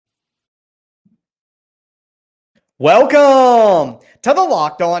Welcome to the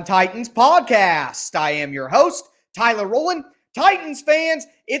Locked On Titans podcast. I am your host, Tyler Rowland. Titans fans,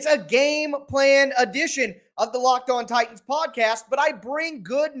 it's a game plan edition of the Locked On Titans podcast, but I bring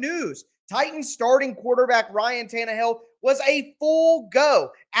good news. Titans starting quarterback Ryan Tannehill was a full go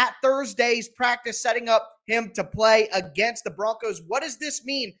at Thursday's practice, setting up him to play against the Broncos. What does this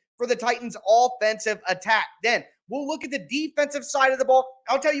mean for the Titans' offensive attack? Then we'll look at the defensive side of the ball.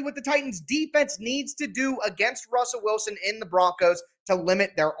 I'll tell you what the Titans' defense needs to do against Russell Wilson in the Broncos to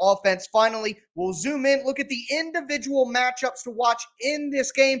limit their offense. Finally, we'll zoom in, look at the individual matchups to watch in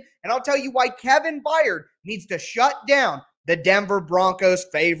this game, and I'll tell you why Kevin Byard needs to shut down the Denver Broncos'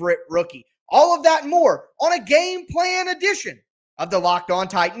 favorite rookie. All of that and more on a game plan edition of the Locked On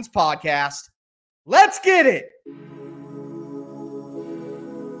Titans podcast. Let's get it.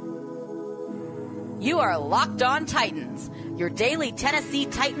 You are Locked On Titans, your daily Tennessee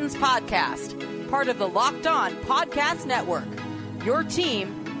Titans podcast, part of the Locked On Podcast Network, your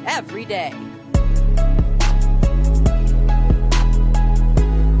team every day.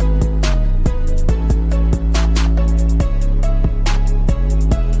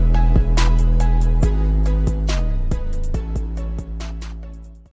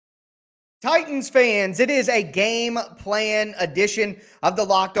 Titans fans, it is a game plan edition of the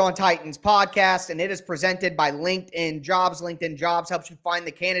Locked On Titans podcast, and it is presented by LinkedIn Jobs. LinkedIn Jobs helps you find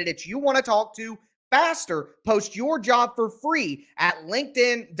the candidates you want to talk to faster. Post your job for free at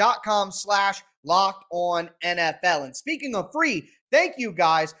linkedin.com/LockedOnNFL. And speaking of free, thank you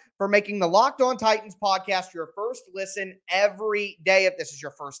guys for making the Locked On Titans podcast your first listen every day. If this is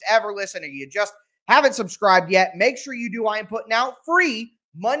your first ever listen or you just haven't subscribed yet, make sure you do. I am putting out free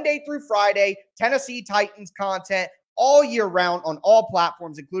Monday through Friday Tennessee Titans content all year round on all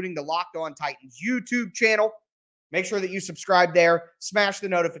platforms, including the Locked On Titans YouTube channel. Make sure that you subscribe there, smash the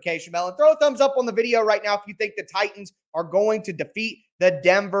notification bell, and throw a thumbs up on the video right now if you think the Titans are going to defeat the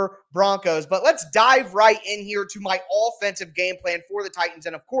Denver Broncos. But let's dive right in here to my offensive game plan for the Titans.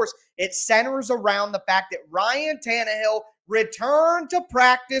 And of course, it centers around the fact that Ryan Tannehill returned to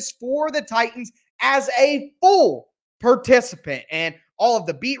practice for the Titans as a full participant. And all of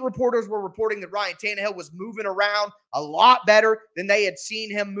the beat reporters were reporting that Ryan Tannehill was moving around a lot better than they had seen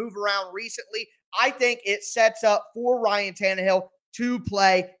him move around recently. I think it sets up for Ryan Tannehill to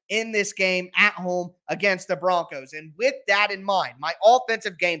play in this game at home against the Broncos. And with that in mind, my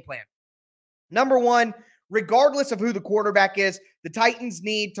offensive game plan. Number one, regardless of who the quarterback is, the Titans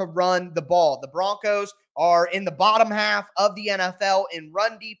need to run the ball. The Broncos are in the bottom half of the NFL in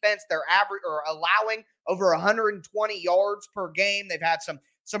run defense. They're average or allowing over 120 yards per game. They've had some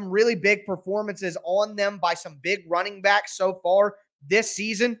really big performances on them by some big running backs so far this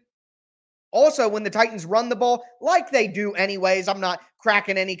season. Also, when the Titans run the ball, like they do anyways, I'm not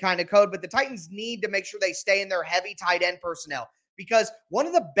cracking any kind of code, but the Titans need to make sure they stay in their heavy tight end personnel, because one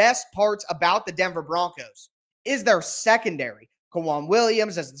of the best parts about the Denver Broncos is their secondary. K'Waun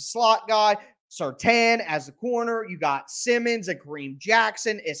Williams as the slot guy, Surtain as the corner. You got Simmons and Kareem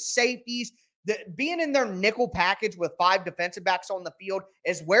Jackson as safeties. Being in their nickel package with 5 defensive backs on the field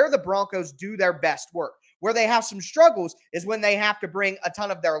is where the Broncos do their best work. Where they have some struggles is when they have to bring a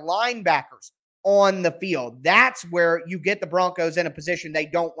ton of their linebackers on the field. That's where you get the Broncos in a position they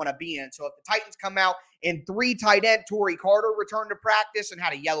don't want to be in. So if the Titans come out in 3 tight end, Torrey Carter returned to practice and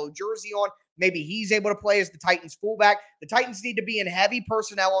had a yellow jersey on, maybe he's able to play as the Titans fullback. The Titans need to be in heavy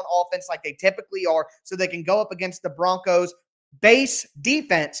personnel on offense like they typically are so they can go up against the Broncos' base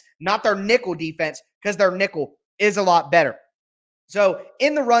defense, not their nickel defense, because their nickel is a lot better. So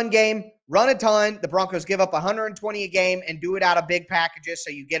in the run game, run a ton. The Broncos give up 120 a game and do it out of big packages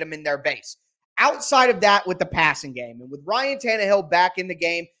so you get them in their base. Outside of that, with the passing game and with Ryan Tannehill back in the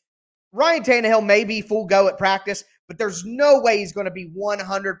game, Ryan Tannehill may be full go at practice, but there's no way he's going to be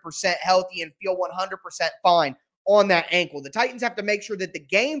 100% healthy and feel 100% fine on that ankle. The Titans have to make sure that the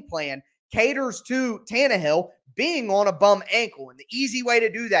game plan caters to Tannehill being on a bum ankle. And the easy way to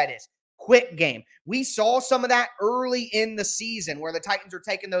do that is quick game. We saw some of that early in the season where the Titans are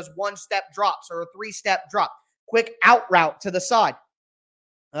taking those 1-step drops or a 3-step drop, quick out route to the side.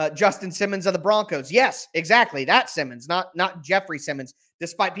 Justin Simmons of the Broncos. Yes, exactly. That Simmons, not Jeffrey Simmons,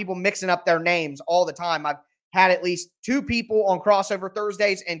 despite people mixing up their names all the time. I've had at least 2 people on Crossover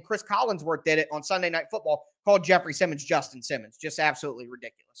Thursdays, and Chris Collinsworth did it on Sunday Night Football, called Jeffrey Simmons Justin Simmons. Just absolutely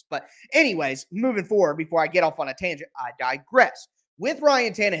ridiculous. But anyways, moving forward, before I get off on a tangent, I digress. With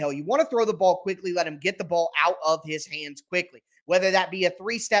Ryan Tannehill, you want to throw the ball quickly, let him get the ball out of his hands quickly, whether that be a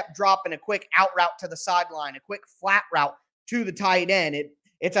 3-step drop and a quick out route to the sideline, a quick flat route to the tight end.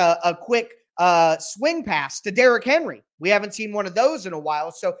 It's a quick swing pass to Derrick Henry. We haven't seen one of those in a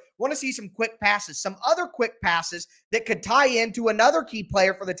while, so want to see some quick passes, some other quick passes that could tie into another key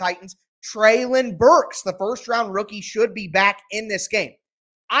player for the Titans, Treylon Burks. The first-round rookie should be back in this game.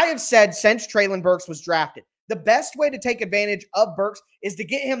 I have said since Treylon Burks was drafted, the best way to take advantage of Burks is to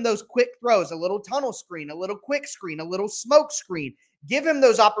get him those quick throws, a little tunnel screen, a little quick screen, a little smoke screen. Give him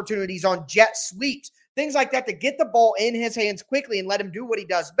those opportunities on jet sweeps, things like that to get the ball in his hands quickly and let him do what he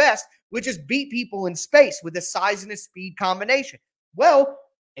does best, which is beat people in space with a size and a speed combination. Well,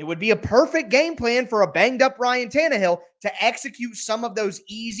 it would be a perfect game plan for a banged-up Ryan Tannehill to execute some of those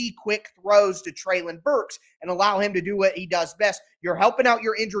easy, quick throws to Treylon Burks and allow him to do what he does best. You're helping out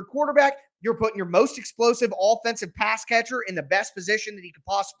your injured quarterback. You're putting your most explosive offensive pass catcher in the best position that he could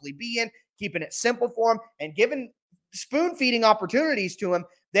possibly be in, keeping it simple for him, and giving spoon-feeding opportunities to him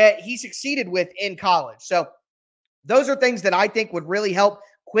that he succeeded with in college. So those are things that I think would really help.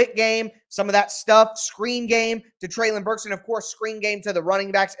 Quick game, some of that stuff, screen game to Treylon Burks, and of course, screen game to the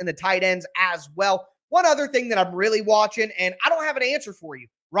running backs and the tight ends as well. One other thing that I'm really watching, and I don't have an answer for you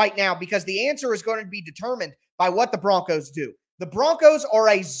right now because the answer is going to be determined by what the Broncos do. The Broncos are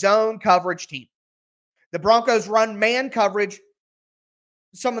a zone coverage team. The Broncos run man coverage,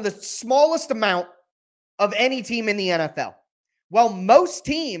 some of the smallest amount of any team in the NFL. Well, most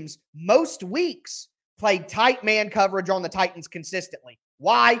teams, most weeks, play tight man coverage on the Titans consistently.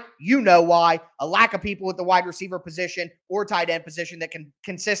 Why? You know why. A lack of people at the wide receiver position or tight end position that can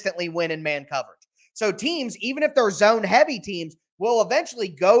consistently win in man coverage. So teams, even if they're zone-heavy teams, will eventually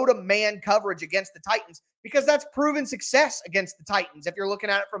go to man coverage against the Titans because that's proven success against the Titans if you're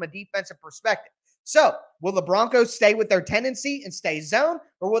looking at it from a defensive perspective. So will the Broncos stay with their tendency and stay zone,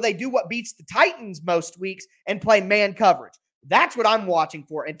 or will they do what beats the Titans most weeks and play man coverage? That's what I'm watching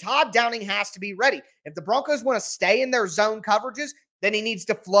for, and Todd Downing has to be ready. If the Broncos want to stay in their zone coverages, then he needs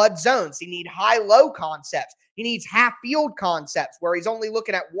to flood zones. He needs high-low concepts. He needs half-field concepts where he's only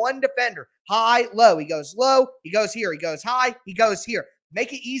looking at one defender. High, low. He goes low. He goes here. He goes high. He goes here.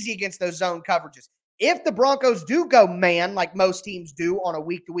 Make it easy against those zone coverages. If the Broncos do go man, like most teams do on a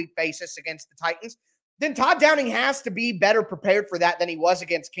week-to-week basis against the Titans, then Todd Downing has to be better prepared for that than he was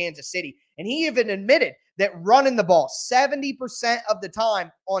against Kansas City. And he even admitted that running the ball 70% of the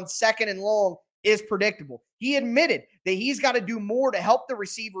time on second and long is predictable. He admitted that he's got to do more to help the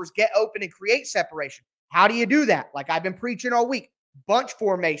receivers get open and create separation. How do you do that? Like I've been preaching all week, bunch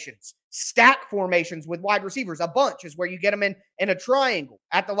formations, stack formations with wide receivers. A bunch is where you get them in a triangle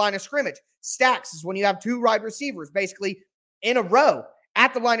at the line of scrimmage. Stacks is when you have two wide receivers basically in a row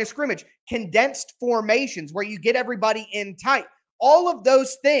at the line of scrimmage. Condensed formations where you get everybody in tight. All of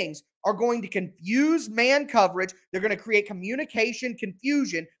those things are going to confuse man coverage. They're going to create communication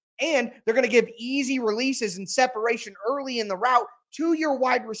confusion, and they're going to give easy releases and separation early in the route to your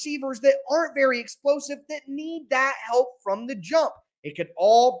wide receivers that aren't very explosive, that need that help from the jump. It could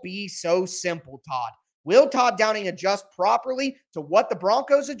all be so simple, Todd. Will Todd Downing adjust properly to what the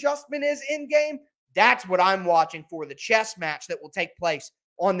Broncos' adjustment is in game? That's what I'm watching for, the chess match that will take place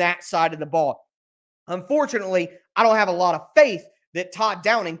on that side of the ball. Unfortunately, I don't have a lot of faith that Todd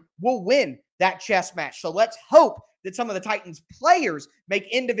Downing will win that chess match. So let's hope that some of the Titans players make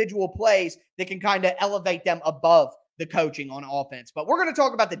individual plays that can kind of elevate them above the coaching on offense. But we're going to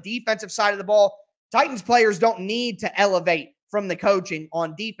talk about the defensive side of the ball. Titans players don't need to elevate from the coaching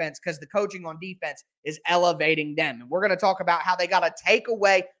on defense because the coaching on defense is elevating them. And we're going to talk about how they got to take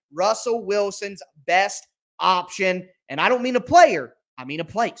away Russell Wilson's best option. And I don't mean a player, I mean a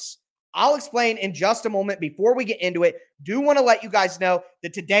place. I'll explain in just a moment. Before we get into it, do want to let you guys know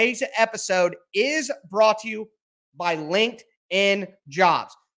that today's episode is brought to you by LinkedIn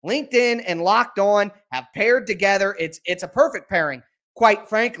Jobs. LinkedIn and Locked On have paired together. It's a perfect pairing, quite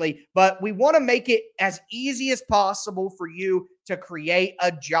frankly, but we want to make it as easy as possible for you to create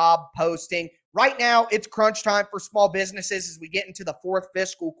a job posting. Right now, it's crunch time for small businesses as we get into the fourth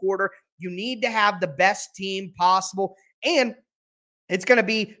fiscal quarter. You need to have the best team possible, and it's going to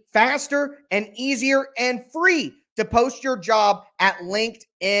be faster and easier and free to post your job at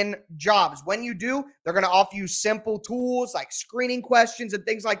LinkedIn Jobs. When you do, they're going to offer you simple tools like screening questions and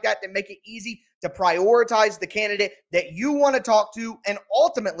things like that that make it easy to prioritize the candidate that you want to talk to and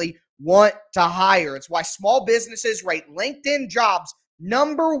ultimately want to hire. It's why small businesses rate LinkedIn Jobs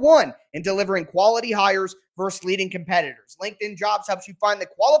number one in delivering quality hires versus leading competitors. LinkedIn Jobs helps you find the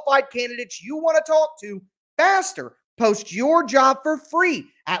qualified candidates you want to talk to faster. Post your job for free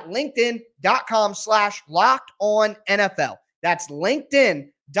at linkedin.com/lockedonnfl. That's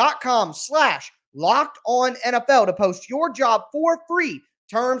linkedin.com/lockedonnfl to post your job for free.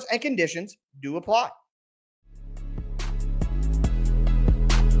 Terms and conditions do apply.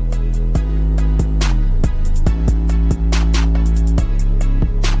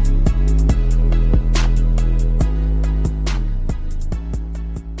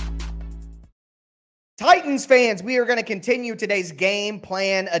 Titans fans, we are going to continue today's game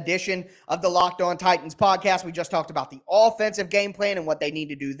plan edition of the Locked On Titans podcast. We just talked about the offensive game plan and what they need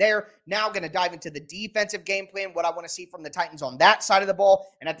to do there. Now going to dive into the defensive game plan, what I want to see from the Titans on that side of the ball.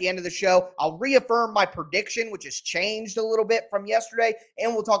 And at the end of the show, I'll reaffirm my prediction, which has changed a little bit from yesterday.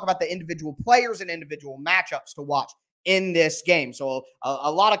 And we'll talk about the individual players and individual matchups to watch in this game. So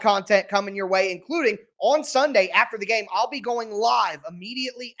a lot of content coming your way, including on Sunday after the game. I'll be going live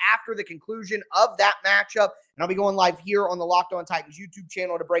immediately after the conclusion of that matchup, and I'll be going live here on the Locked On Titans YouTube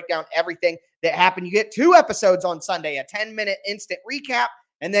channel to break down everything that happened. You get 2 episodes on Sunday, a 10-minute instant recap,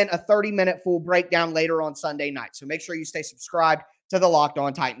 and then a 30-minute full breakdown later on Sunday night. So make sure you stay subscribed to the Locked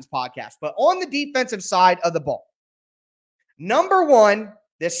On Titans podcast. But on the defensive side of the ball, number one,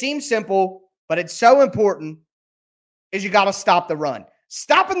 this seems simple, but it's so important, is you got to stop the run.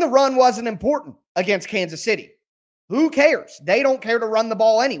 Stopping the run wasn't important against Kansas City. Who cares? They don't care to run the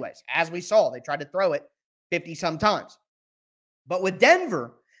ball anyways. As we saw, they tried to throw it 50-some times. But with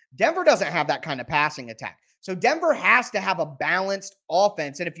Denver doesn't have that kind of passing attack. So Denver has to have a balanced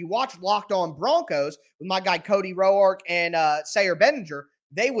offense. And if you watch Locked On Broncos with my guy Cody Roark and Sayer Benninger,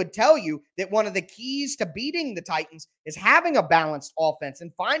 they would tell you that one of the keys to beating the Titans is having a balanced offense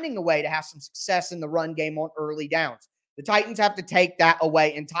and finding a way to have some success in the run game on early downs. The Titans have to take that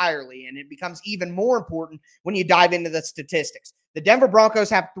away entirely, and it becomes even more important when you dive into the statistics. The Denver Broncos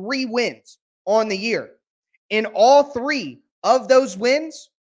have 3 wins on the year. In all 3 of those wins,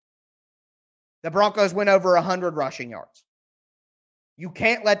 the Broncos went over 100 rushing yards. You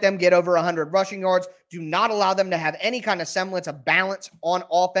can't let them get over 100 rushing yards. Do not allow them to have any kind of semblance of balance on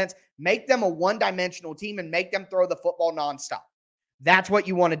offense. Make them a one-dimensional team and make them throw the football nonstop. That's what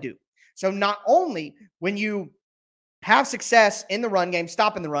you want to do. So not only when you have success in the run game,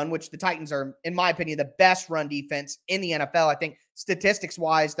 stopping the run, which the Titans are, in my opinion, the best run defense in the NFL. I think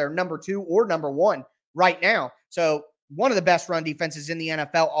statistics-wise, they're number 2 or number 1 right now. So one of the best run defenses in the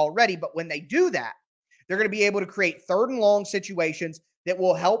NFL already. But when they do that, they're going to be able to create 3rd and long situations that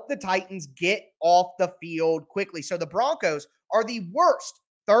will help the Titans get off the field quickly. So the Broncos are the worst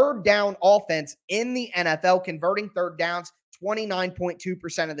 3rd down offense in the NFL, converting 3rd downs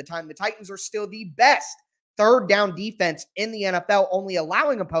 29.2% of the time. The Titans are still the best 3rd down defense in the NFL, only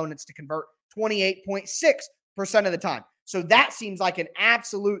allowing opponents to convert 28.6% of the time. So that seems like an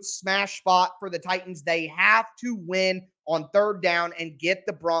absolute smash spot for the Titans. They have to win on 3rd down and get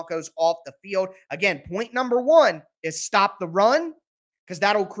the Broncos off the field. Again, point number 1 is stop the run, because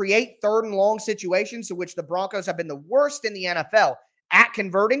that'll create 3rd and long situations, to which the Broncos have been the worst in the NFL at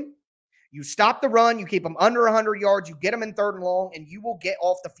converting. You stop the run, you keep them under 100 yards, you get them in 3rd and long, and you will get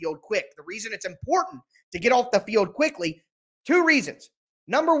off the field quick. The reason it's important to get off the field quickly, 2 reasons.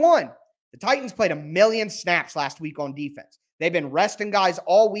 Number 1, the Titans played 1 million snaps last week on defense. They've been resting guys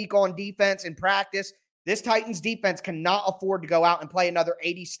all week on defense in practice. This Titans defense cannot afford to go out and play another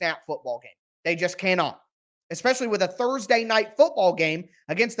 80-snap football game. They just cannot, especially with a Thursday night football game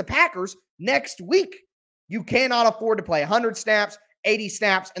against the Packers next week. You cannot afford to play 100 snaps, 80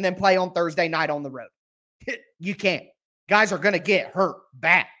 snaps, and then play on Thursday night on the road. You can't. Guys are going to get hurt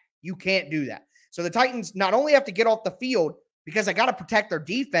bad. You can't do that. So the Titans not only have to get off the field because they got to protect their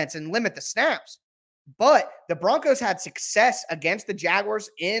defense and limit the snaps, but the Broncos had success against the Jaguars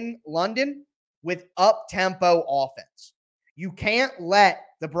in London with up-tempo offense. You can't let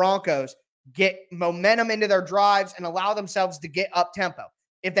the Broncos get momentum into their drives and allow themselves to get up-tempo.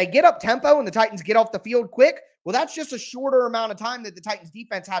 If they get up-tempo and the Titans get off the field quick, well, that's just a shorter amount of time that the Titans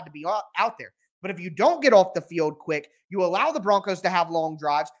defense had to be out there. But if you don't get off the field quick, you allow the Broncos to have long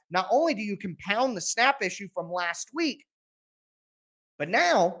drives. Not only do you compound the snap issue from last week, but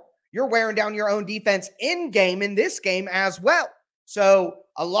now you're wearing down your own defense in-game in this game as well. So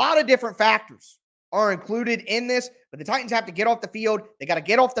a lot of different factors are included in this, but the Titans have to get off the field. They got to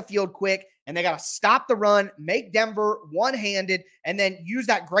get off the field quick, and they got to stop the run, make Denver one-handed, and then use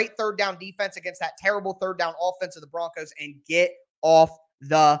that great 3rd down defense against that terrible 3rd down offense of the Broncos and get off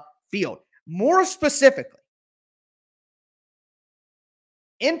the field. More specifically,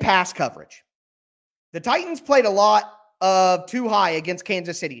 in pass coverage, the Titans played a lot of too high against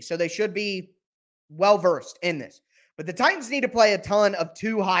Kansas City, so they should be well-versed in this. But the Titans need to play a ton of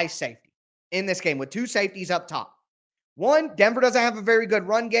too high safety in this game with 2 safeties up top. 1, Denver doesn't have a very good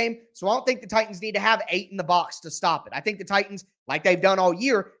run game, so I don't think the Titans need to have 8 in the box to stop it. I think the Titans, like they've done all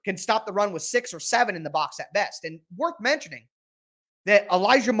year, can stop the run with 6 or 7 in the box at best. And worth mentioning that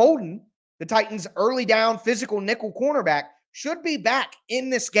Elijah Molden, the Titans' early down physical nickel cornerback, should be back in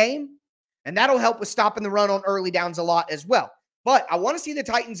this game, and that'll help with stopping the run on early downs a lot as well. But I want to see the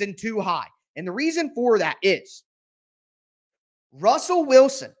Titans in too high, and the reason for that is Russell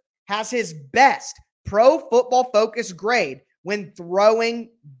Wilson has his best Pro Football Focus grade when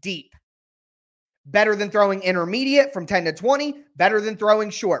throwing deep. Better than throwing intermediate from 10 to 20, better than throwing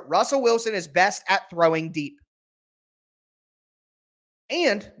short. Russell Wilson is best at throwing deep.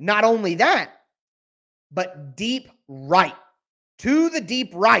 And not only that, but deep right. To the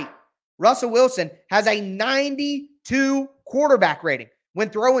deep right, Russell Wilson has a 92 quarterback rating when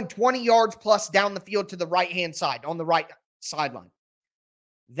throwing 20 yards plus down the field to the right-hand side, on the right sideline.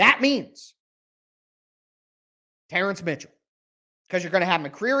 That means Terrence Mitchell, because you're going to have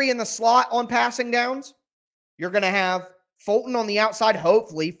McCreary in the slot on passing downs. You're going to have Fulton on the outside.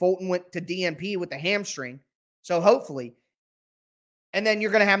 Hopefully, Fulton went to DNP with the hamstring. So hopefully. And then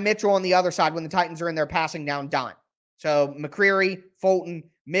you're going to have Mitchell on the other side when the Titans are in their passing down dime. So McCreary, Fulton,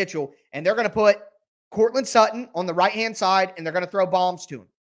 Mitchell. And they're going to put Courtland Sutton on the right-hand side, and they're going to throw bombs to him.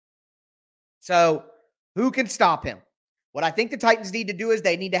 So who can stop him? What I think the Titans need to do is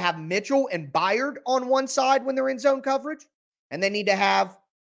they need to have Mitchell and Byard on one side when they're in zone coverage, and they need to have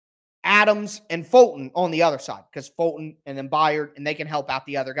Adams and Fulton on the other side, because Fulton and then Byard, and they can help out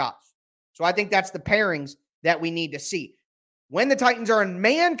the other guys. So I think that's the pairings that we need to see. When the Titans are in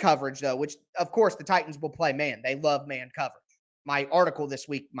man coverage, though, which, of course, the Titans will play man. They love man coverage. My article this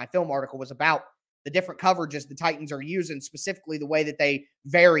week, my film article, was about the different coverages the Titans are using, specifically the way that they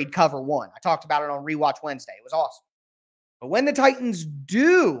varied cover one. I talked about it on Rewatch Wednesday. It was awesome. But when the Titans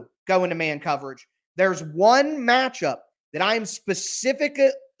do go into man coverage, there's one matchup that I am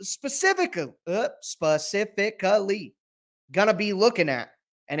specifically going to be looking at,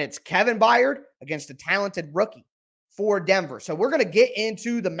 and it's Kevin Byard against a talented rookie for Denver. So we're going to get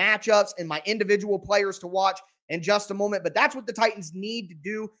into the matchups and my individual players to watch in just a moment, but that's what the Titans need to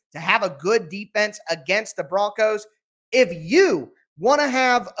do to have a good defense against the Broncos. If you want to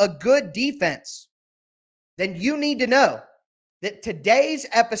have a good defense, then you need to know that today's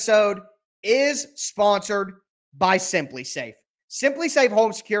episode is sponsored by SimpliSafe. SimpliSafe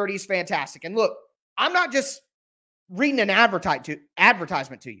Home Security is fantastic. And look, I'm not just reading an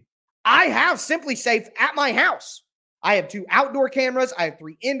advertisement to you. I have SimpliSafe at my house. I have 2 outdoor cameras. I have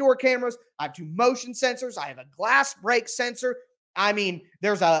 3 indoor cameras. I have 2 motion sensors. I have a glass break sensor. I mean,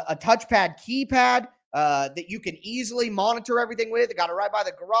 there's a touchpad keypad that you can easily monitor everything with. I got it right by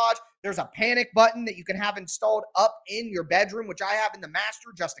the garage. There's a panic button that you can have installed up in your bedroom, which I have in the master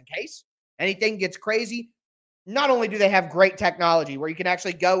just in case anything gets crazy. Not only do they have great technology where you can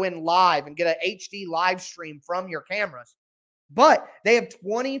actually go in live and get an HD live stream from your cameras, but they have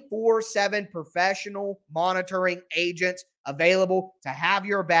 24/7 professional monitoring agents available to have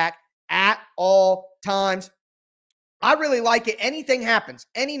your back at all times. I really like it. Anything happens,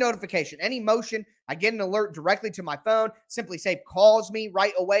 any notification, any motion, I get an alert directly to my phone. SimpliSafe calls me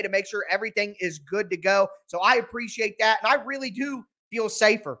right away to make sure everything is good to go. So I appreciate that. And I really do feel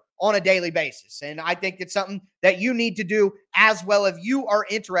safer on a daily basis. And I think it's something that you need to do as well if you are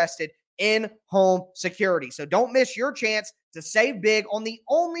interested in home security. So don't miss your chance to save big on the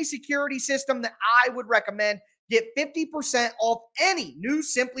only security system that I would recommend. Get 50% off any new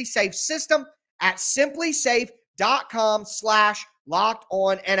SimpliSafe system at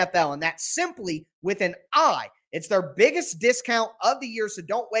simplisafe.com/LockedOnNFL. And that's simply with an I. It's their biggest discount of the year. So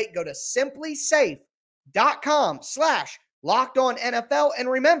don't wait. Go to simplisafe.com/LockedOnNFL. And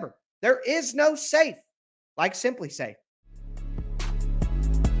remember, there is no safe like SimpliSafe.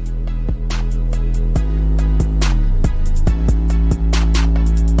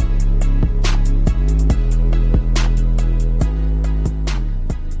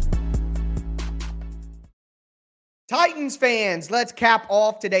 Titans fans, let's cap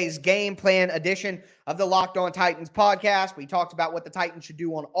off today's game plan edition of the Locked On Titans podcast. We talked about what the Titans should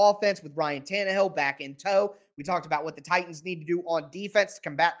do on offense with Ryan Tannehill back in tow. We talked about what the Titans need to do on defense to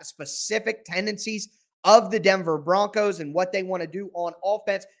combat the specific tendencies of the Denver Broncos and what they want to do on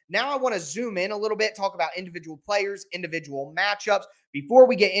offense. Now I want to zoom in a little bit, talk about individual players, individual matchups. Before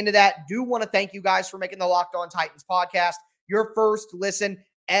we get into that, do want to thank you guys for making the Locked On Titans podcast your first listen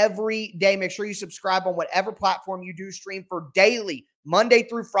every day. Make sure you subscribe on whatever platform you do stream for daily, Monday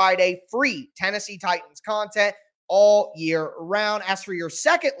through Friday, free Tennessee Titans content all year round. As for your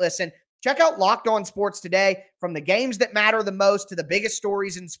second listen, check out Locked On Sports Today. From the games that matter the most to the biggest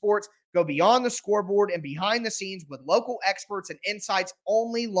stories in sports, go beyond the scoreboard and behind the scenes with local experts and insights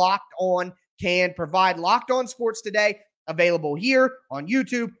only Locked On can provide. Locked On Sports Today, available here on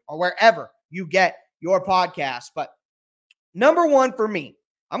YouTube or wherever you get your podcasts. But number one for me,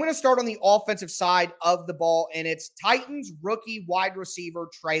 I'm going to start on the offensive side of the ball, and it's Titans rookie wide receiver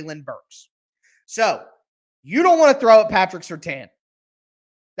Treylon Burks. So you don't want to throw at Patrick Surtain.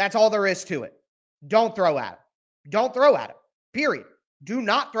 That's all there is to it. Don't throw at him. Don't throw at him, period. Do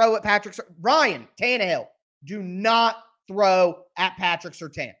not throw at Patrick. Ryan Tannehill, do not throw at Patrick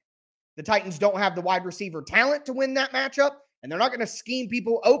Surtain. The Titans don't have the wide receiver talent to win that matchup, and they're not going to scheme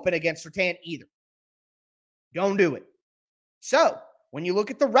people open against Surtain either. Don't do it. So, when you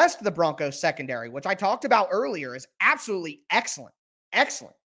look at the rest of the Broncos secondary, which I talked about earlier, is absolutely excellent.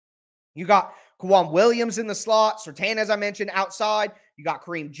 Excellent. You got K'Waun Williams in the slot, Surtain, as I mentioned, outside. You got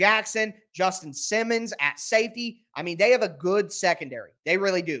Kareem Jackson, Justin Simmons at safety. I mean, they have a good secondary. They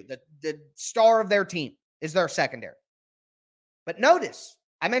really do. The star of their team is their secondary. But notice,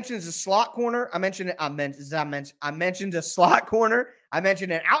 I mentioned a slot corner. I mentioned a slot corner. I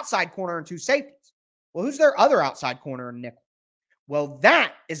mentioned an outside corner and two safeties. Well, who's their other outside corner and nickel? Well,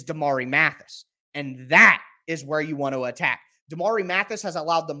 that is Damari Mathis, and that is where you want to attack. Damari Mathis has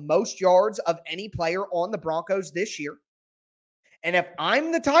allowed the most yards of any player on the Broncos this year. And if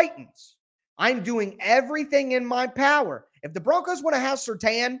I'm the Titans, I'm doing everything in my power. If the Broncos want to have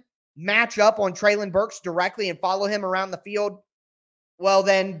Surtain match up on Treylon Burks directly and follow him around the field, well,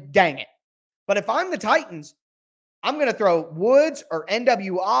 then dang it. But if I'm the Titans, I'm going to throw Woods or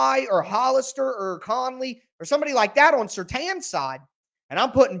NWI or Hollister or Conley or somebody like that on Surtain's side, and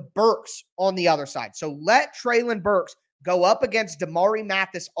I'm putting Burks on the other side. So let Treylon Burks go up against Damari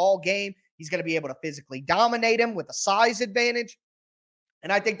Mathis all game. He's going to be able to physically dominate him with a size advantage.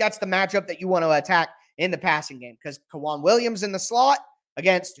 And I think that's the matchup that you want to attack in the passing game, because K'Waun Williams in the slot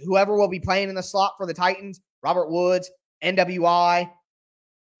against whoever will be playing in the slot for the Titans, Robert Woods, NWI,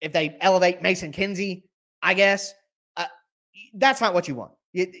 if they elevate Mason Kinsey, I guess, that's not what you want.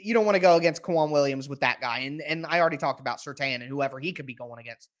 You don't want to go against K'Waun Williams with that guy. And I already talked about Surtain and whoever he could be going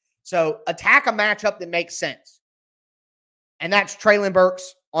against. So attack a matchup that makes sense. And that's Treylon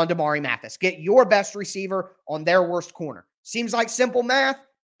Burks on Damari Mathis. Get your best receiver on their worst corner. Seems like simple math,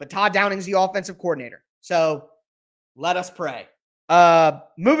 but Todd Downing's the offensive coordinator. So let us pray.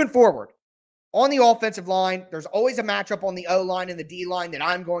 Moving forward, on the offensive line, there's always a matchup on the O-line and the D-line that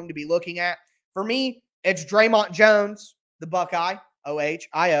I'm going to be looking at. For me, it's Dre'Mont Jones, the Buckeye,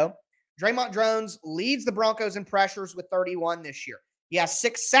 O-H-I-O. Dre'Mont Jones leads the Broncos in pressures with 31 this year. He has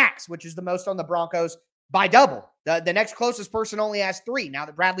 6 sacks, which is the most on the Broncos by double. The next closest person only has 3 now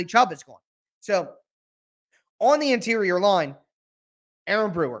that Bradley Chubb is gone. So on the interior line,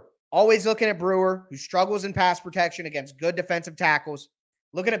 Aaron Brewer. Always looking at Brewer, who struggles in pass protection against good defensive tackles.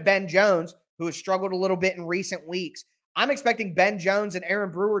 Looking at Ben Jones, who has struggled a little bit in recent weeks. I'm expecting Ben Jones and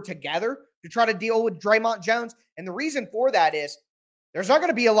Aaron Brewer together to try to deal with Dre'Mont Jones. And the reason for that is there's not going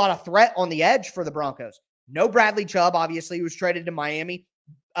to be a lot of threat on the edge for the Broncos. No Bradley Chubb, obviously, who was traded to Miami.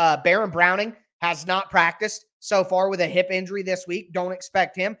 Baron Browning has not practiced so far with a hip injury this week. Don't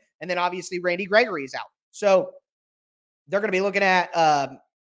expect him. And then obviously Randy Gregory is out. So they're going to be looking at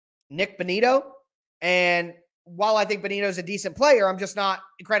Nick Bonitto. And while I think Bonito's a decent player, I'm just not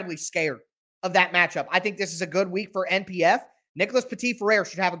incredibly scared of that matchup. I think this is a good week for NPF. Nicholas Petit-Frere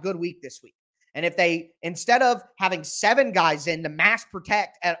should have a good week this week. And if they, instead of having 7 guys in to max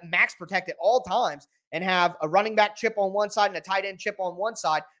protect at all times and have a running back chip on one side and a tight end chip on one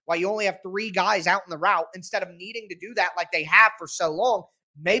side, while you only have 3 guys out in the route, instead of needing to do that like they have for so long,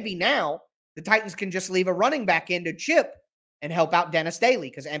 maybe now the Titans can just leave a running back in to chip and help out Dennis Daly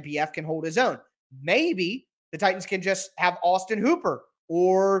because MPF can hold his own. Maybe the Titans can just have Austin Hooper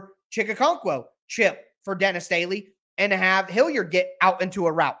or Chikakonkwo chip for Dennis Daly and have Hilliard get out into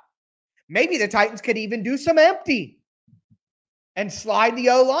a route. Maybe the Titans could even do some empty and slide the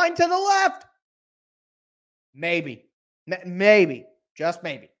O-line to the left. Maybe. Just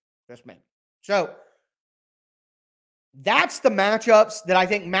maybe. So that's the matchups that I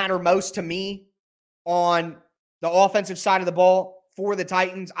think matter most to me on the offensive side of the ball for the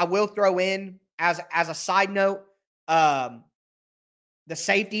Titans. I will throw in, as a side note, the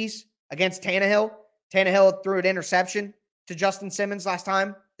safeties against Tannehill. Tannehill threw an interception to Justin Simmons last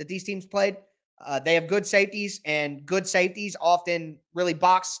time that these teams played. They have good safeties, and good safeties often really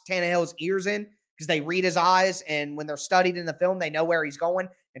box Tannehill's ears in because they read his eyes, and when they're studied in the film, they know where he's going.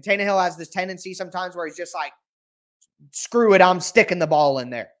 And Tannehill has this tendency sometimes where he's just like, screw it, I'm sticking the ball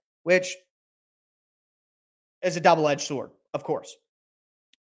in there, which is a double-edged sword, of course.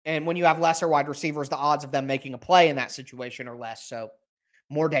 And when you have lesser wide receivers, the odds of them making a play in that situation are less, so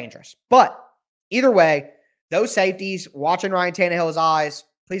more dangerous. But either way, those safeties, watching Ryan Tannehill's eyes,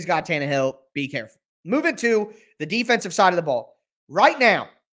 please God, Tannehill, be careful. Moving to the defensive side of the ball. Right now,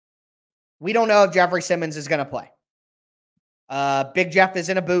 we don't know if Jeffrey Simmons is going to play. Big Jeff is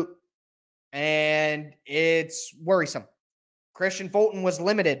in a boot, and it's worrisome. Christian Fulton was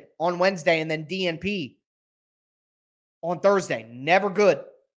limited on Wednesday and then DNP on Thursday. Never good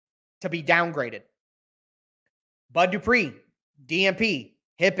to be downgraded. Bud Dupree DNP,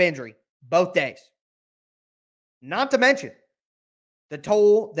 hip injury, both days. Not to mention the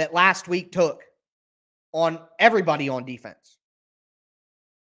toll that last week took on everybody on defense.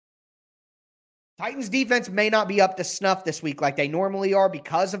 Titans defense may not be up to snuff this week like they normally are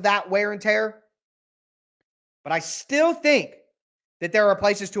because of that wear and tear. But I still think that there are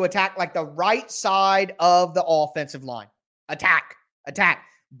places to attack, like the right side of the offensive line. Attack.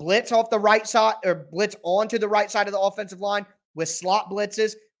 Blitz off the right side, or blitz onto the right side of the offensive line with slot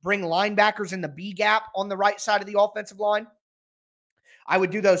blitzes. Bring linebackers in the B gap on the right side of the offensive line. I would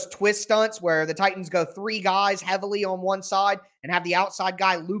do those twist stunts where the Titans go 3 guys heavily on one side and have the outside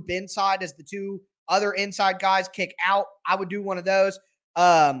guy loop inside as the 2 other inside guys kick out. I would do one of those.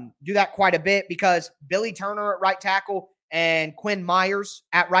 Do that quite a bit because Billy Turner at right tackle and Quinn Myers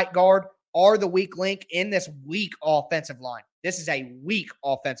at right guard are the weak link in this weak offensive line. This is a weak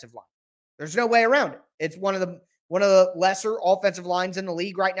offensive line. There's no way around it. It's one of the lesser offensive lines in the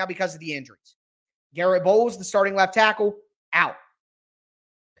league right now because of the injuries. Garrett Bowles, the starting left tackle, out.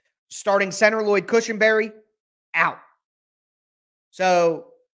 Starting center Lloyd Cushenberry, out. So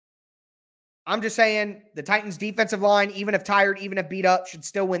I'm just saying the Titans defensive line, even if tired, even if beat up, should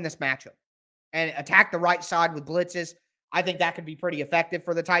still win this matchup and attack the right side with blitzes. I think that could be pretty effective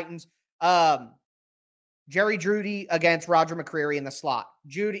for the Titans. Jerry Jeudy against Roger McCreary in the slot.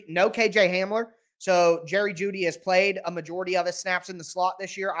 Jeudy, no KJ Hamler. So Jerry Jeudy has played a majority of his snaps in the slot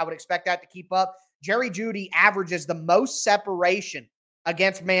this year. I would expect that to keep up. Jerry Jeudy averages the most separation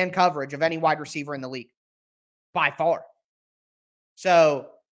against man coverage of any wide receiver in the league by far. So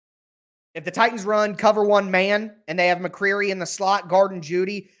if the Titans run cover 1 man and they have McCreary in the slot, guarding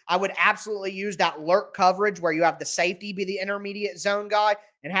Jeudy, I would absolutely use that lurk coverage where you have the safety be the intermediate zone guy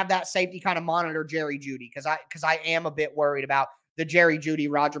and have that safety kind of monitor Jerry Jeudy because I am a bit worried about the Jerry Jeudy,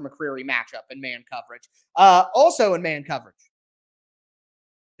 Roger McCreary matchup in man coverage. Also in man coverage,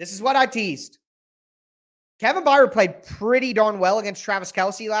 this is what I teased. Kevin Byard played pretty darn well against Travis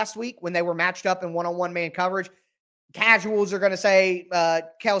Kelce last week when they were matched up in one-on-one man coverage. Casuals are going to say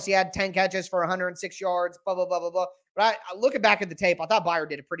Kelce had 10 catches for 106 yards, blah, blah, blah, blah, blah. But I looking back at the tape, I thought Byard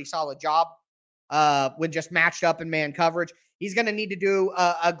did a pretty solid job when just matched up in man coverage. He's going to need to do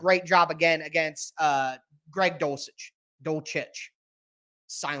a great job again against Greg Dulcich.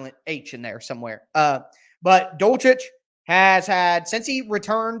 Silent H in there somewhere. But Dulcich has had, since he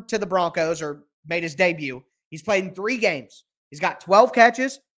returned to the Broncos or made his debut, he's played in 3 games. He's got 12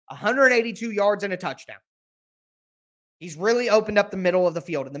 catches, 182 yards, and a touchdown. He's really opened up the middle of the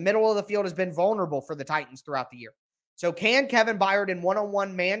field, and the middle of the field has been vulnerable for the Titans throughout the year. So can Kevin Byard in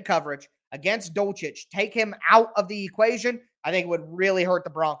one-on-one man coverage against Dulcich take him out of the equation? I think it would really hurt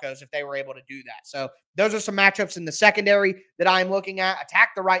the Broncos if they were able to do that. So those are some matchups in the secondary that I'm looking at.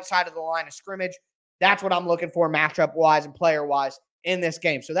 Attack the right side of the line of scrimmage. That's what I'm looking for matchup-wise and player-wise in this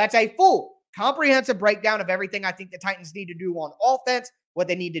game. So that's a full, comprehensive breakdown of everything I think the Titans need to do on offense, what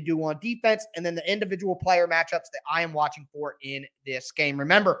they need to do on defense, and then the individual player matchups that I am watching for in this game.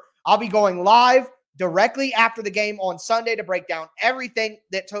 Remember, I'll be going live directly after the game on Sunday to break down everything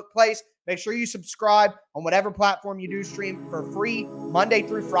that took place. Make sure you subscribe on whatever platform you do stream for free Monday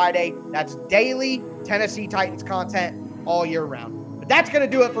through Friday. That's daily Tennessee Titans content all year round. But that's going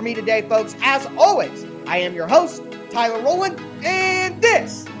to do it for me today, folks. As always, I am your host, Tyler Rowland, and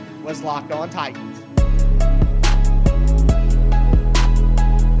this was Locked On Titans.